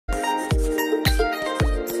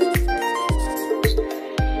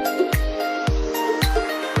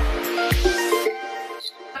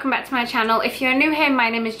back to my channel. If you're new here,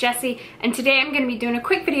 my name is Jessie, and today I'm going to be doing a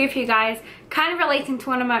quick video for you guys, kind of relating to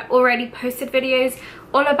one of my already posted videos,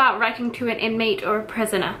 all about writing to an inmate or a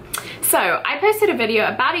prisoner. So I posted a video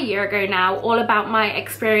about a year ago now, all about my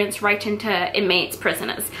experience writing to inmates,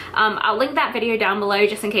 prisoners. I'll link that video down below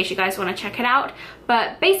just in case you guys want to check it out.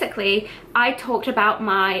 But basically, I talked about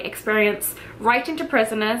my experience writing to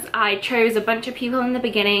prisoners. I chose a bunch of people in the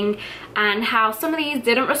beginning and how some of these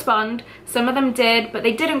didn't respond, some of them did, but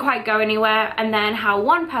they didn't quite go anywhere, and then how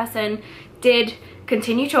one person did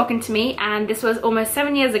continue talking to me, and this was almost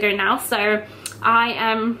 7 years ago now, so I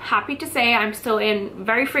am happy to say I'm still in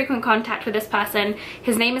very frequent contact with this person.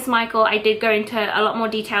 His name is Michael. I did go into a lot more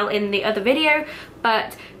detail in the other video,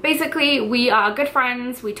 but basically we are good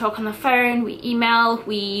friends. We talk on the phone, we email,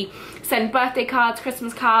 we send birthday cards,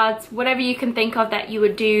 Christmas cards, whatever you can think of that you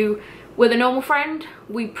would do with a normal friend.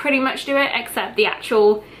 We pretty much do it, except the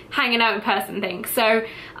actual hanging out in person thing. So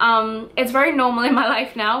it's very normal in my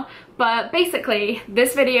life now, but basically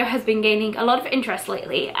this video has been gaining a lot of interest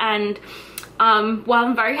lately, and while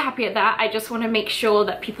I'm very happy at that, I just want to make sure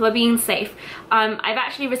that people are being safe. I've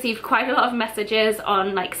actually received quite a lot of messages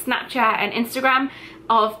on like Snapchat and Instagram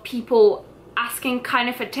of people asking kind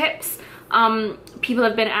of for tips. People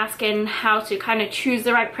have been asking how to kind of choose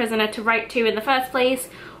the right prisoner to write to in the first place,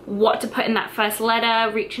 what to put in that first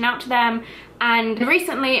letter, reaching out to them. And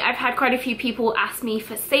recently I've had quite a few people ask me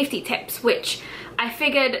for safety tips, which I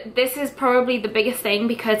figured this is probably the biggest thing,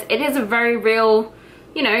 because it is a very real,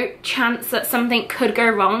 you know, chance that something could go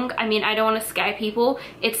wrong. I mean, I don't want to scare people.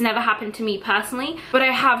 It's never happened to me personally, but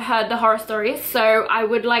I have heard the horror stories, so I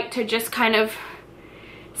would like to just kind of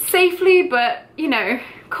safely, but you know,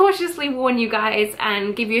 cautiously warn you guys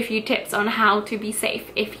and give you a few tips on how to be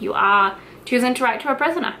safe if you are choosing to write to a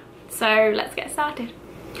prisoner. So let's get started.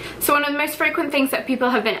 So one of the most frequent things that people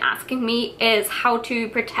have been asking me is how to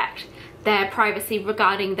protect their privacy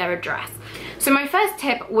regarding their address. So my first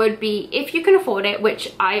tip would be, if you can afford it,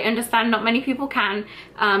 which I understand not many people can.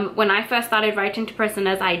 When I first started writing to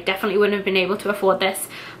prisoners, I definitely wouldn't have been able to afford this,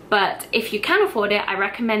 but if you can afford it, I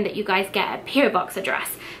recommend that you guys get a PO box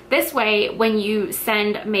address. This way, when you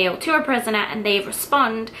send mail to a prisoner and they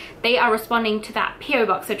respond, they are responding to that PO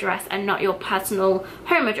box address and not your personal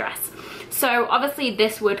home address. So obviously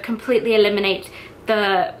this would completely eliminate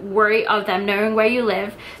the worry of them knowing where you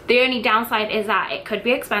live. The only downside is that it could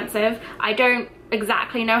be expensive. I don't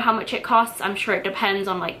exactly know how much it costs. I'm sure it depends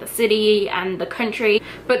on like the city and the country,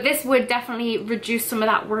 but this would definitely reduce some of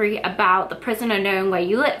that worry about the prisoner knowing where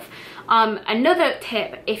you live. Another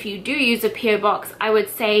tip, if you do use a PO box, I would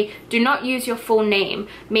say do not use your full name.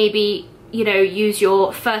 Maybe, you know, use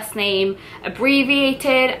your first name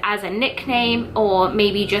abbreviated as a nickname, or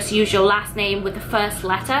maybe just use your last name with the first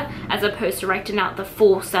letter as opposed to writing out the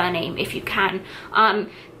full surname if you can.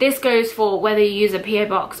 This goes for whether you use a PO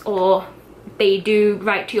box or they do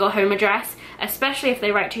write to your home address. Especially if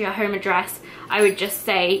they write to your home address, I would just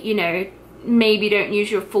say, you know, maybe don't use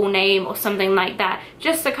your full name or something like that,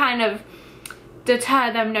 just to kind of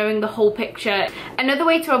deter them knowing the whole picture. Another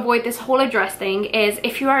way to avoid this whole address thing is,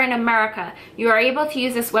 if you are in America, you are able to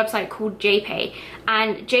use this website called Jpay,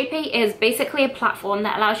 and Jpay is basically a platform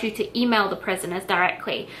that allows you to email the prisoners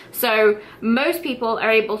directly. So most people are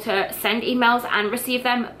able to send emails and receive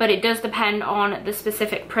them, but it does depend on the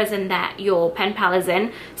specific prison that your pen pal is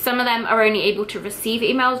in. Some of them are only able to receive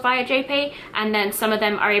emails via Jpay, and then some of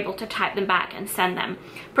them are able to type them back and send them.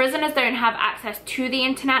 Prisoners don't have access to the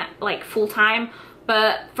internet like full time,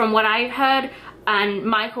 but from what I've heard, and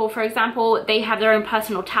Michael for example, they have their own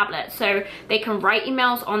personal tablet, so they can write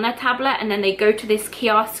emails on their tablet and then they go to this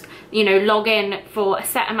kiosk, you know, log in for a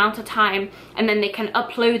set amount of time, and then they can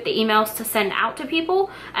upload the emails to send out to people,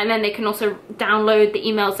 and then they can also download the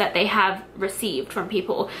emails that they have received from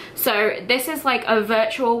people. So this is like a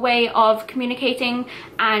virtual way of communicating,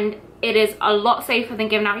 and it is a lot safer than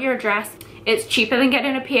giving out your address. It's cheaper than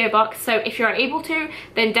getting a PO box, so if you're able to,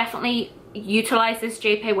 then definitely utilize this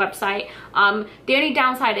Jpay website. The only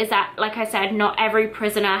downside is that, like I said, not every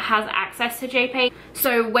prisoner has access to Jpay.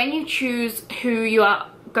 So when you choose who you are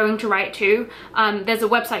going to write to, there's a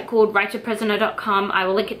website called writeaprisoner.com. I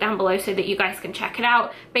will link it down below so that you guys can check it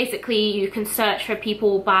out. Basically, you can search for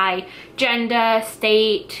people by gender,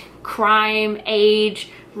 state, crime, age,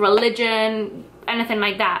 religion, anything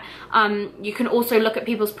like that. You can also look at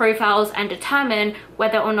people's profiles and determine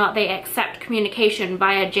whether or not they accept communication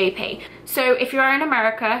via Jpay. So if you are in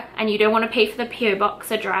America and you don't want to pay for the PO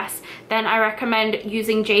box address, then I recommend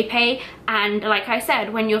using Jpay. And like I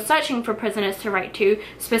said, when you're searching for prisoners to write to,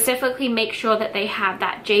 specifically make sure that they have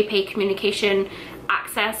that Jpay communication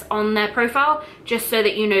access on their profile, just so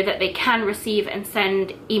that you know that they can receive and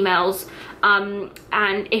send emails.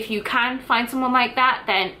 And if you can find someone like that,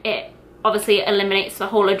 then it obviously eliminates the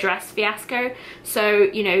whole address fiasco. So,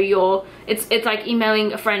 you know, it's like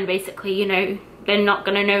emailing a friend basically. You know, they're not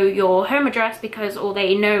going to know your home address because all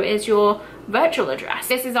they know is your virtual address.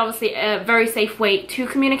 This is obviously a very safe way to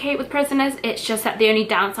communicate with prisoners. It's just that the only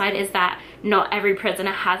downside is that not every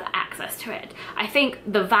prisoner has access to it. I think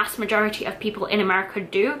the vast majority of people in America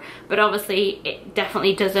do, but obviously it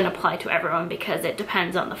definitely doesn't apply to everyone because it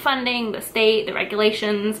depends on the funding, the state, the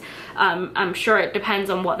regulations. I'm sure it depends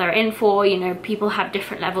on what they're in for. You know, people have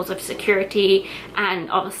different levels of security, and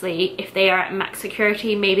obviously if they are at max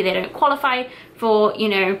security, maybe they don't qualify for, you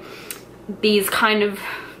know, these kind of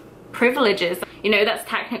privileges. You know, that's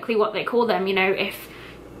technically what they call them. You know, if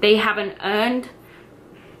they haven't earned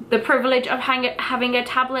the privilege of having a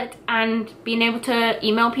tablet and being able to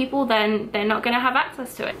email people, then they're not going to have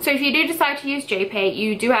access to it. So if you do decide to use Jpay,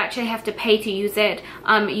 you do actually have to pay to use it.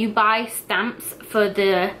 You buy stamps for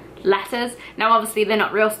the letters. Now obviously they're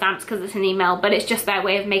not real stamps because it's an email, but it's just their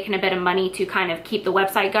way of making a bit of money to kind of keep the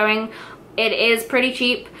website going. It is pretty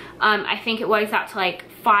cheap. I think it works out to like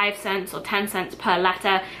 5 cents or 10 cents per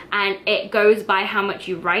letter, and it goes by how much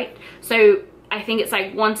you write. So I think it's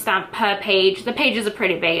like 1 stamp per page. The pages are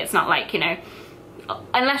pretty big. It's not like, you know,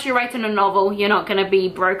 unless you're writing a novel, you're not going to be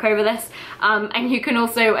broke over this. And you can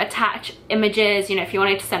also attach images, you know, if you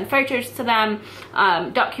wanted to send photos to them,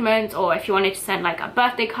 documents, or if you wanted to send like a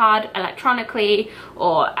birthday card electronically,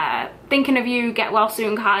 or thinking of you, get well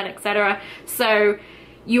soon card, etc. So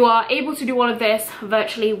you are able to do all of this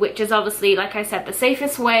virtually, which is obviously, like I said, the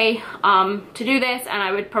safest way to do this, and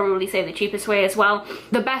I would probably say the cheapest way as well.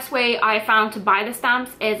 The best way I found to buy the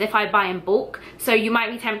stamps is if I buy in bulk. So you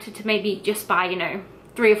might be tempted to maybe just buy, you know,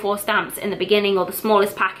 3 or 4 stamps in the beginning, or the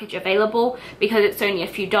smallest package available, because it's only a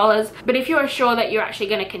few dollars. But if you're sure that you're actually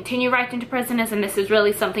going to continue writing to prisoners and this is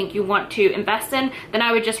really something you want to invest in, then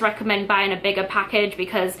I would just recommend buying a bigger package,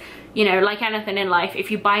 because, you know, like anything in life,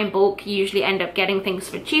 if you buy in bulk, you usually end up getting things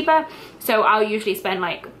for cheaper. So I'll usually spend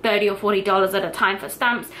like $30 or $40 at a time for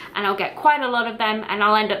stamps, and I'll get quite a lot of them, and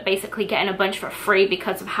I'll end up basically getting a bunch for free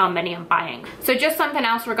because of how many I'm buying. So just something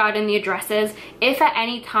else regarding the addresses: if at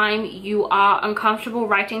any time you are uncomfortable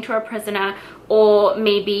writing to a prisoner, or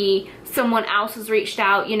maybe someone else has reached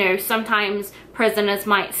out, you know, sometimes prisoners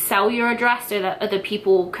might sell your address so that other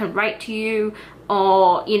people can write to you,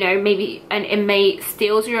 or, you know, maybe an inmate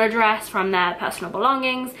steals your address from their personal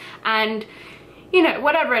belongings, and, you know,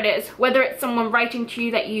 whatever it is, whether it's someone writing to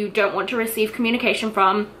you that you don't want to receive communication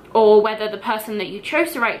from, or whether the person that you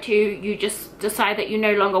chose to write to, you just decide that you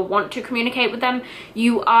no longer want to communicate with them,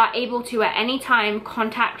 you are able to at any time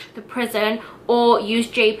contact the prison or use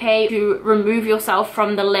Jpay to remove yourself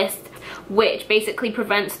from the list, which basically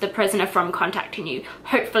prevents the prisoner from contacting you.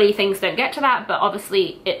 Hopefully things don't get to that, but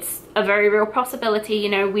obviously it's a very real possibility. You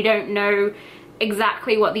know, we don't know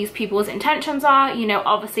exactly what these people's intentions are. You know,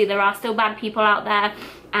 obviously there are still bad people out there,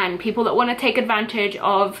 and people that want to take advantage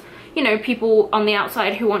of, you know, people on the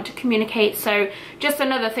outside who want to communicate. So just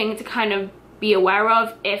another thing to kind of be aware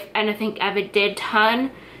of. If anything ever did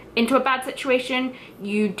turn into a bad situation,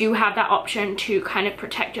 you do have that option to kind of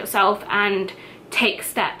protect yourself and take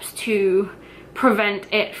steps to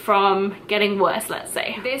prevent it from getting worse, let's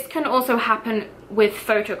say. This can also happen with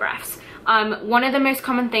photographs. One of the most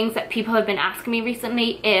common things that people have been asking me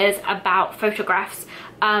recently is about photographs.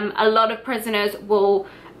 A lot of prisoners will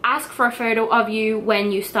ask for a photo of you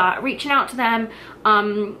when you start reaching out to them.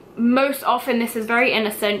 Most often this is very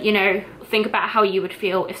innocent. You know, think about how you would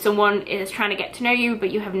feel if someone is trying to get to know you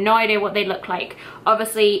but you have no idea what they look like.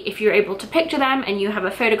 Obviously if you're able to picture them and you have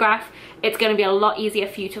a photograph, it's going to be a lot easier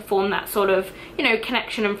for you to form that sort of, you know,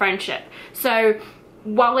 connection and friendship. So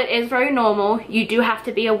while it is very normal, you do have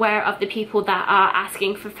to be aware of the people that are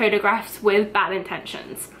asking for photographs with bad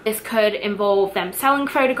intentions. This could involve them selling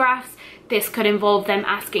photographs. This could involve them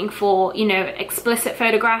asking for, you know, explicit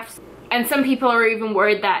photographs. And some people are even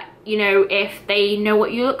worried that, you know, if they know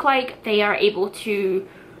what you look like, they are able to,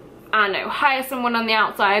 I don't know, hire someone on the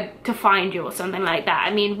outside to find you or something like that.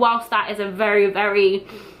 I mean, whilst that is a very, very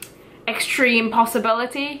extreme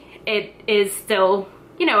possibility, it is still,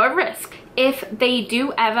 you know, a risk. If they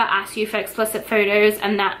do ever ask you for explicit photos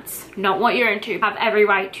and that's not what you're into, you have every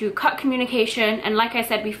right to cut communication. And like I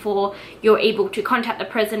said before, you're able to contact the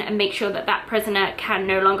prison and make sure that that prisoner can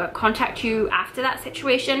no longer contact you after that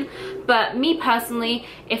situation. But me personally,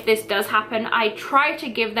 if this does happen, I try to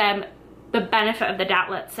give them the benefit of the doubt,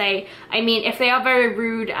 let's say. I mean, if they are very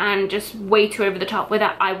rude and just way too over the top with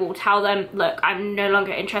it, I will tell them, look, I'm no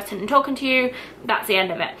longer interested in talking to you. That's the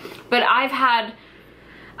end of it. But I've had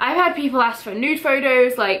I've had people ask for nude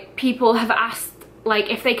photos, like people have asked like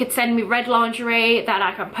if they could send me red lingerie that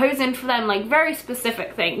I can pose in for them, like very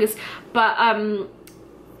specific things. But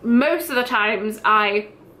most of the times I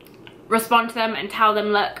respond to them and tell them,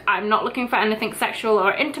 look, I'm not looking for anything sexual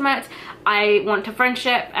or intimate, I want a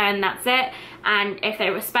friendship and that's it. And if they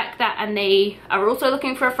respect that and they are also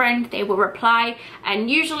looking for a friend, they will reply.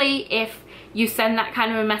 And usually if you send that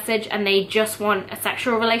kind of a message and they just want a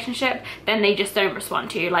sexual relationship, then they just don't respond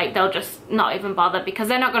to you. Like they'll just not even bother, because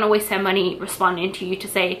they're not going to waste their money responding to you to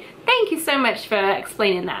say thank you so much for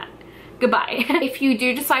explaining that. Goodbye. If you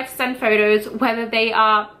do decide to send photos, whether they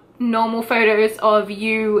are normal photos of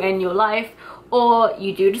you and your life, or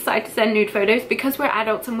you do decide to send nude photos, because we're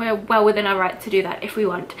adults and we're well within our right to do that if we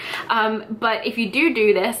want. But if you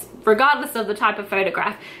do this, regardless of the type of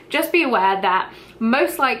photograph, just be aware that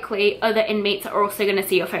most likely other inmates are also going to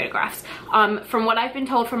see your photographs. From what I've been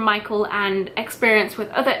told from Michael and experience with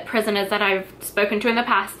other prisoners that I've spoken to in the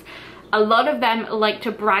past, a lot of them like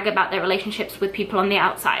to brag about their relationships with people on the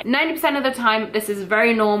outside. 90% of the time, this is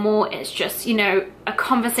very normal. It's just, you know, a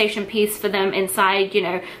conversation piece for them inside. You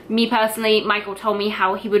know, me personally, Michael told me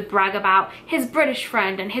how he would brag about his British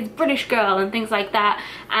friend and his British girl and things like that.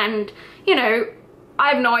 And, you know, I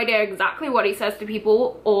have no idea exactly what he says to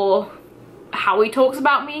people or how he talks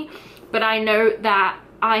about me, but I know that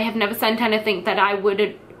I have never sent anything that I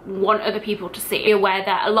would want other people to see. Be aware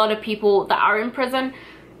that a lot of people that are in prison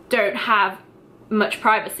don't have much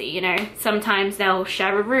privacy, you know. Sometimes they'll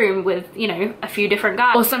share a room with, you know, a few different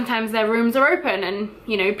guys, or sometimes their rooms are open and,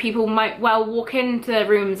 you know, people might well walk into their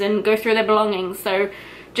rooms and go through their belongings. So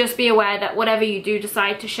just be aware that whatever you do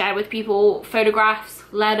decide to share with people, photographs,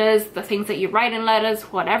 letters, the things that you write in letters,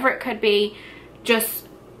 whatever it could be, just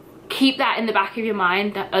keep that in the back of your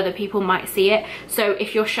mind that other people might see it. So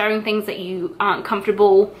if you're showing things that you aren't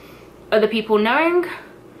comfortable other people knowing,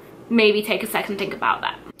 maybe take a second think about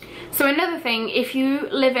that. So another thing, if you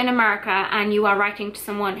live in America and you are writing to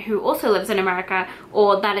someone who also lives in America,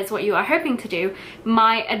 or that is what you are hoping to do,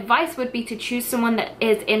 my advice would be to choose someone that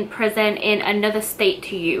is in prison in another state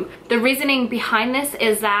to you. The reasoning behind this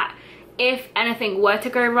is that if anything were to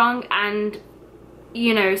go wrong and,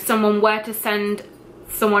 you know, someone were to send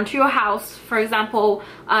someone to your house, for example,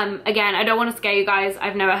 again, I don't want to scare you guys,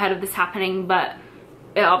 I've never heard of this happening, but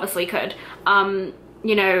it obviously could.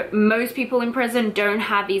 You know, most people in prison don't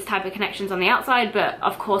have these type of connections on the outside, but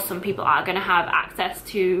of course some people are going to have access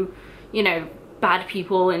to, you know, bad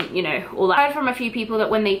people and, you know, all that. I've heard from a few people that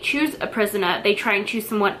when they choose a prisoner, they try and choose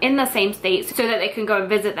someone in the same state so that they can go and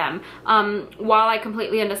visit them. While I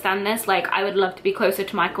completely understand this, like I would love to be closer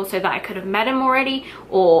to Michael so that I could have met him already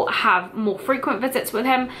or have more frequent visits with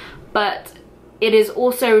him, but it is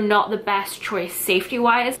also not the best choice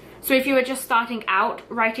safety-wise. So if you are just starting out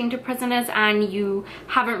writing to prisoners and you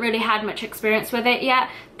haven't really had much experience with it yet,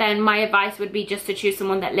 then my advice would be just to choose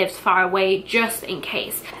someone that lives far away, just in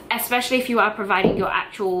case. Especially if you are providing your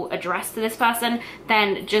actual address to this person,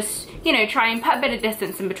 then just, you know, try and put a bit of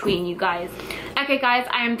distance in between you guys. Okay guys,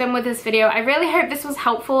 I am done with this video. I really hope this was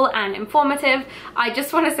helpful and informative. I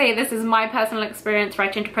just want to say this is my personal experience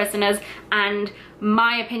writing to prisoners and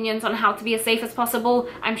my opinions on how to be as safe as possible.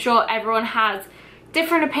 I'm sure everyone has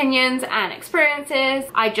different opinions and experiences.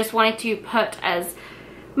 I just wanted to put as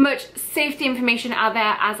much safety information out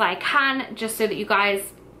there as I can, just so that you guys,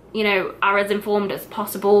 you know, are as informed as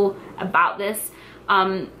possible about this.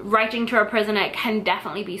 Writing to a prisoner can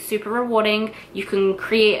definitely be super rewarding. You can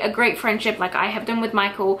create a great friendship like I have done with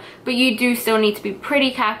Michael, but you do still need to be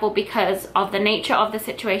pretty careful because of the nature of the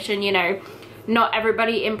situation. You know, not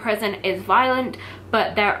everybody in prison is violent,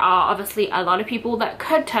 but there are obviously a lot of people that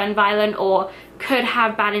could turn violent or could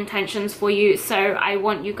have bad intentions for you. So I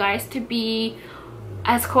want you guys to be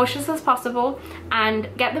as cautious as possible and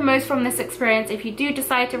get the most from this experience if you do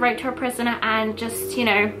decide to write to a prisoner, and just, you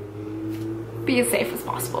know, be as safe as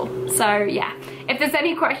possible. So yeah, if there's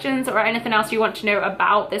any questions or anything else you want to know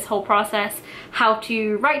about this whole process, how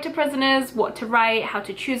to write to prisoners, what to write, how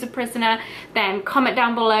to choose a prisoner, then comment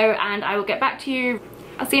down below and I will get back to you.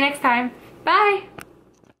 I'll see you next time. Bye!